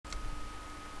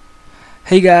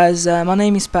Hey guys, my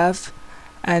name is Pav,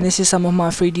 and this is some of my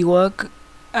 3D work.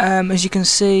 As you can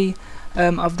see,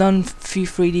 I've done few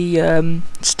 3D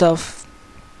stuff,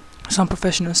 some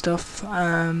professional stuff.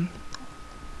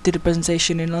 Did a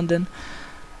presentation in London,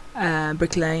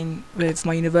 Brick Lane, with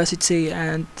my university,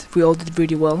 and we all did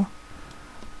really well.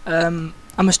 I'm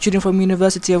a student from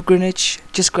University of Greenwich,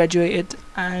 just graduated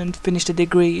and finished a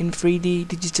degree in 3D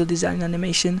digital design and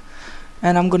animation,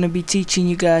 and I'm gonna be teaching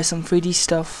you guys some 3D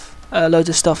stuff. Loads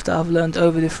of stuff that I've learned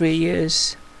over the 3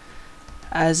 years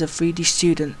as a 3D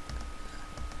student,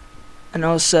 and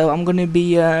also I'm gonna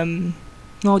be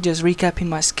not just recapping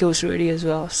my skills really as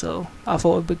well. So I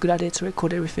thought it would be a good idea to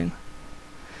record everything.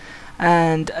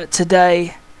 And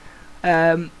today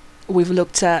we've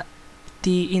looked at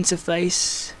the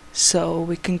interface, so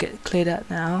we can get clear that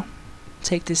now.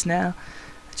 Take this now,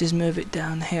 just move it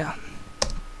down here.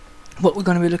 What we're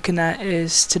going to be looking at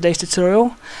is today's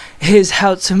tutorial is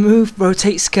how to move,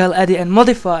 rotate, scale, edit and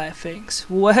modify things.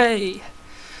 Way.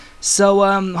 So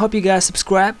hope you guys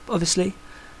subscribe, obviously.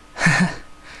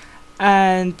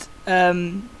 And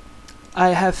I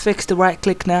have fixed the right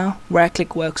click now. Right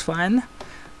click works fine,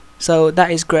 so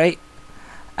that is great.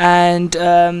 And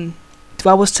I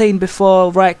was saying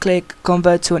before, right click,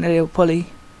 convert to an editable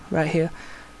poly right here.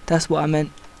 That's what I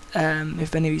meant.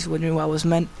 If any of you is wondering what I was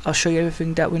meant, I'll show you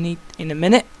everything that we need in a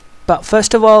minute. But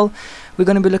first of all, we're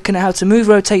going to be looking at how to move,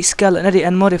 rotate, scale and edit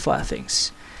and modify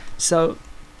things. So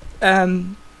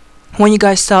when you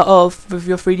guys start off with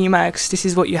your 3D Max, this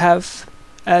is what you have.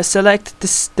 Select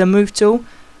the move tool.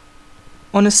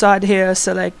 On the side here,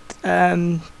 select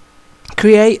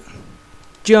create,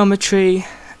 geometry,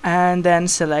 and then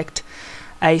select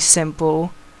a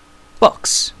simple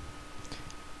box.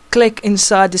 Click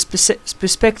inside this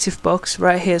perspective box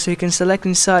right here, so you can select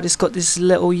inside. It's got this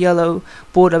little yellow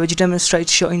border which demonstrates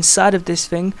shot inside of this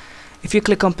thing. If you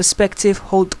click on perspective,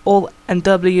 hold Alt and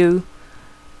W,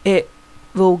 it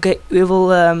will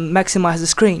maximize the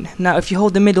screen. Now if you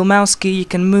hold the middle mouse key, you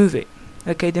can move it.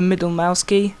 Okay, the middle mouse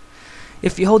key.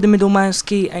 If you hold the middle mouse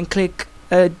key and click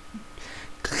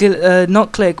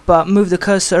not click but move the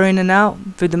cursor in and out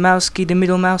with the mouse key, the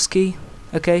middle mouse key,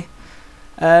 okay,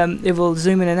 it will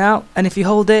zoom in and out. And if you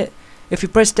hold it, if you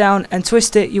press down and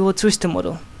twist it, you will twist the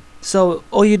model. So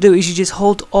all you do is you just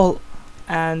hold Alt,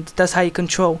 and that's how you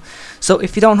control. So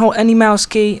if you don't hold any mouse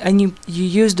key and you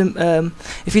use them,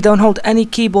 if you don't hold any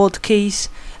keyboard keys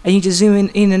and you just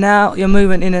zoom in and out, you're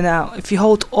moving in and out. If you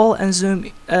hold Alt and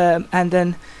zoom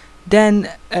and then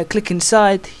click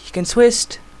inside, you can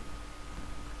twist,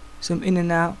 zoom in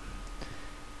and out,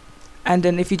 and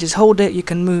then if you just hold it, you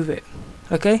can move it.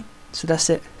 Okay, so that's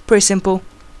it. Pretty simple.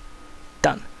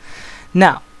 Done.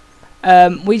 Now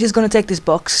we're just gonna take this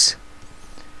box,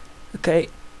 okay,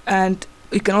 and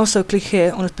you can also click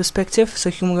here on the perspective. So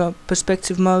you can go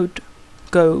perspective mode,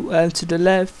 go to the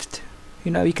left.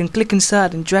 You know, you can click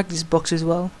inside and drag this box as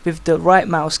well with the right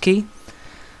mouse key.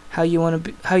 How you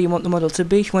want the model to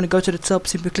be. If you want to go to the top,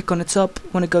 simply click on the top.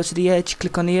 Want to go to the edge,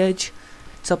 click on the edge.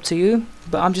 It's up to you,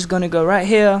 but I'm just going to go right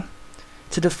here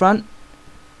to the front,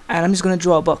 and I'm just going to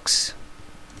draw a box.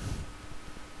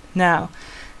 Now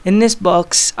in this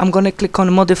box, I'm going to click on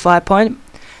the modify point,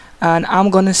 and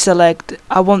I'm going to select,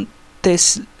 I want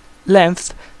this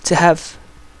length to have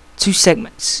 3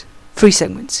 segments,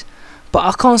 but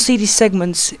I can't see these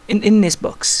segments in this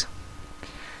box.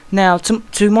 Now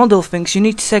to model things, you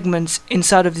need segments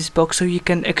inside of this box so you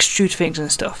can extrude things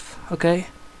and stuff, okay?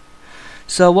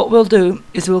 So what we'll do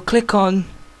is we'll click on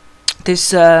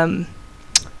this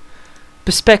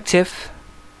perspective,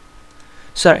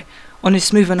 on this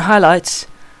smooth and highlights,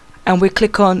 and we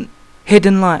click on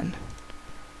hidden line.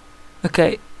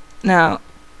 Okay, now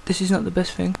this is not the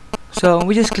best thing, so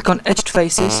we just click on edged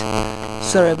faces.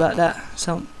 Sorry about that,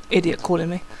 some idiot calling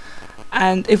me.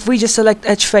 And if we just select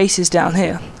edge faces down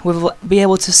here, we'll be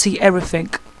able to see everything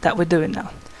that we're doing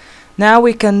now. Now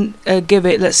we can give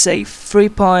it, let's say, 3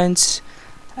 points,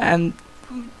 and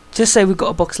just say we've got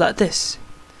a box like this.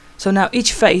 So now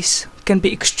each face can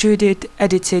be extruded,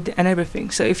 edited and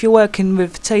everything. So if you're working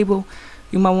with table,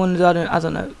 you might want to, I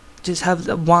don't know, just have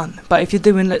the one. But if you're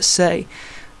doing, let's say,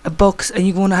 a box and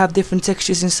you want to have different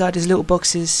textures inside these little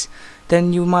boxes,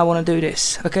 then you might want to do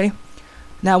this. Okay,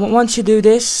 now once you do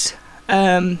this,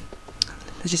 let's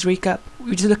just recap.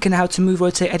 We're just looking at how to move,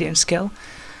 rotate, edit and scale.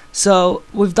 So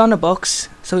we've done a box,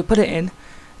 so we put it in.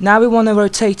 Now we want to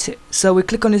rotate it, so we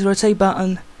click on this rotate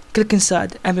button, click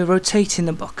inside, and we're rotating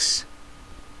the box.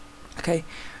 Okay,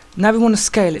 now we want to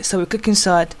scale it, so we click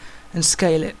inside and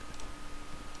scale it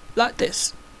like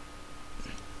this.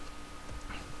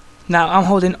 Now I'm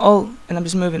holding Alt and I'm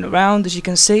just moving around, as you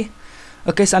can see.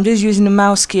 Okay, so I'm just using the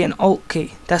mouse key and Alt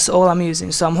key. That's all I'm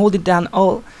using. So I'm holding down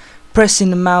Alt,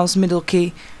 pressing the mouse middle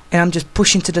key, and I'm just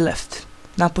pushing to the left.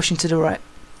 Now pushing to the right.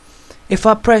 If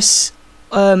I press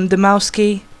the mouse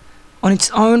key on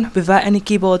its own without any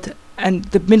keyboard and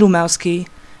the middle mouse key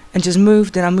and just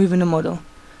move, then I'm moving the model.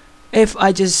 If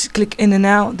I just click in and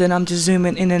out, then I'm just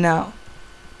zooming in and out.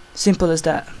 Simple as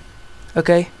that.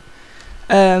 Okay.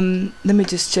 Let me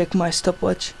just check my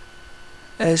stopwatch.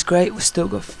 It's great. We still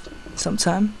got some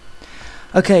time.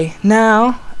 Okay,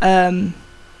 now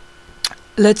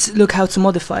let's look how to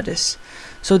modify this.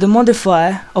 So the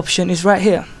modify option is right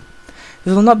here.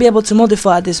 We will not be able to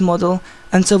modify this model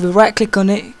until we right click on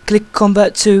it, click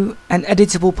convert to an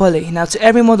editable poly. Now to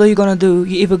every model you're going to do,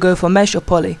 you either go for mesh or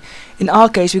poly. In our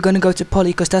case we're going to go to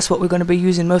poly because that's what we're going to be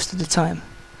using most of the time.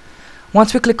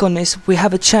 Once we click on this, we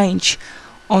have a change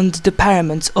on the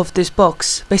parameters of this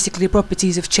box. Basically the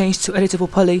properties have changed to editable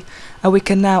poly, and we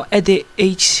can now edit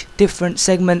each different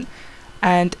segment.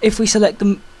 And if we select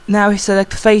them, now we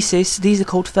select faces, these are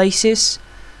called faces.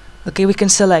 Okay, we can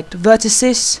select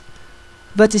vertices.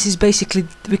 Vertices basically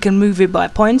we can move it by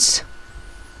points.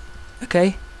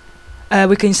 Okay,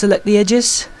 we can select the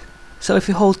edges. So if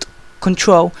we hold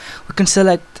control, we can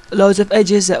select loads of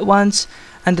edges at once,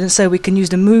 and then say we can use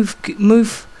the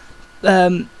move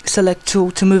select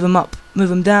tool to move them up, move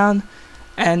them down,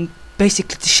 and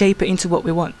basically to shape it into what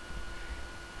we want.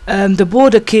 The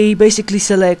border key basically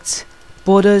selects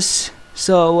borders.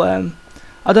 So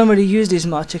I don't really use this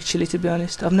much actually, to be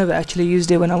honest. I've never actually used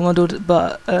it when I modeled,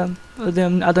 but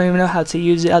then I don't even know how to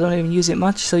use it. I don't even use it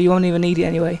much, so you won't even need it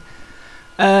anyway.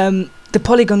 The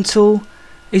polygon tool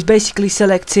is basically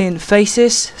selecting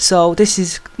faces, so this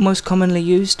is most commonly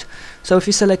used. So if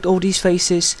you select all these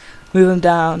faces, move them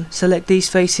down, select these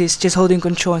faces, just holding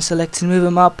control and select and move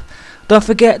them up. Don't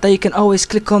forget that you can always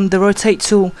click on the rotate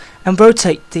tool and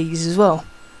rotate these as well.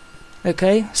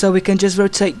 Okay, so we can just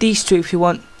rotate these two if you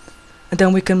want, and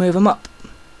then we can move them up.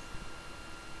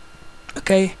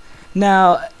 Okay,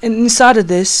 now inside of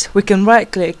this we can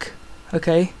right click.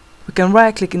 Okay, we can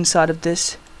right click inside of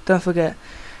this, don't forget,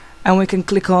 and we can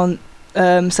click on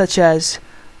such as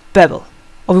bevel,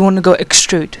 or we want to go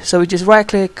extrude, so we just right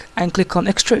click and click on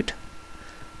extrude,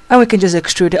 and we can just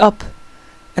extrude it up,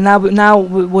 and now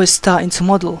we're starting to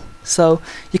model. So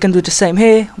you can do the same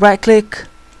here, right click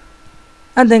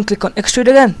and then click on extrude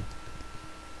again,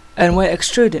 and we're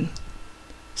extruding.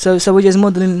 So we're just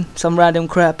modeling some random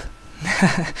crap.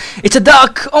 It's a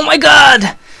duck! Oh my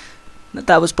god!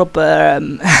 That was proper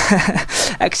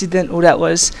accidental, that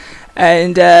was.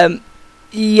 And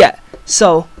yeah,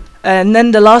 so and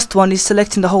then the last one is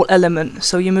selecting the whole element.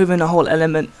 So you're moving the whole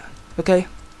element. Okay,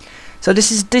 so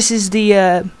this is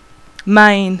the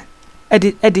main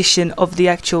edition of the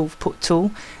actual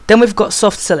tool. Then we've got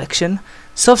soft selection.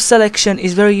 Soft selection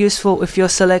is very useful if you're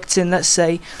selecting, let's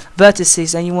say,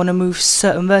 vertices and you want to move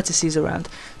certain vertices around.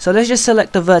 So let's just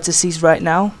select the vertices right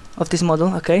now of this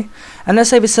model, okay? And let's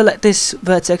say we select this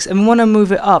vertex and we want to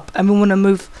move it up, and we want to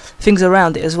move things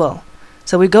around it as well.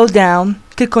 So we go down,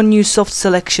 click on new soft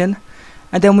selection,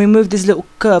 and then we move this little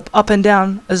curve up and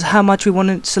down as how much we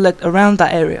want to select around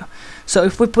that area. So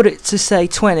if we put it to say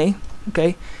 20,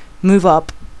 okay, move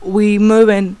up, we move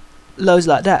in loads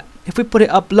like that. If we put it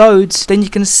up loads, then you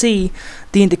can see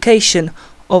the indication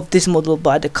of this model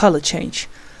by the color change.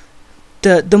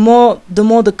 The more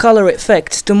the color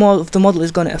affects, the more of the model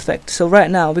is going to affect. So right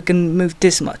now we can move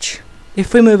this much.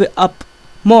 If we move it up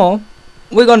more,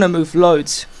 we're going to move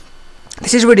loads.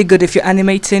 This is really good if you're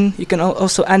animating. You can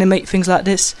also animate things like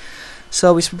this,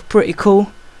 so it's pretty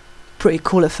cool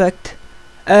effect.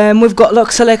 We've got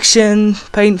lock selection,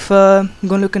 paint fur. I'm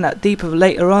going to look at that deeper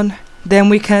later on. Then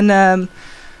we can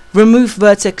remove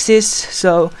vertices,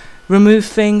 so remove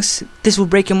things. This will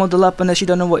break your model up unless you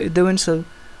don't know what you're doing, so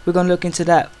we're going to look into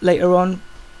that later on.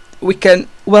 We can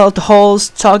weld holes,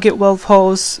 target weld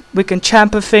holes. We can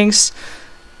chamfer things.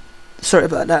 Sorry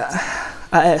about that,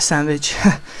 I ate a sandwich.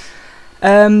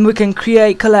 We can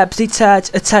create, collapse, detach,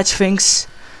 attach things.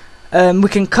 We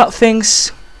can cut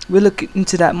things. We'll look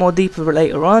into that more deeper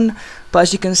later on. But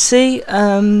as you can see,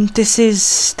 this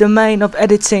is the main of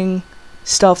editing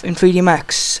stuff in 3D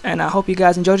Max, and I hope you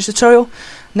guys enjoyed this tutorial.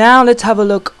 Now let's have a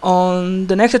look on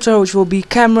the next tutorial, which will be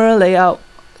camera layout,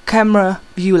 camera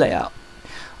view layout.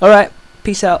 Alright,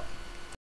 peace out.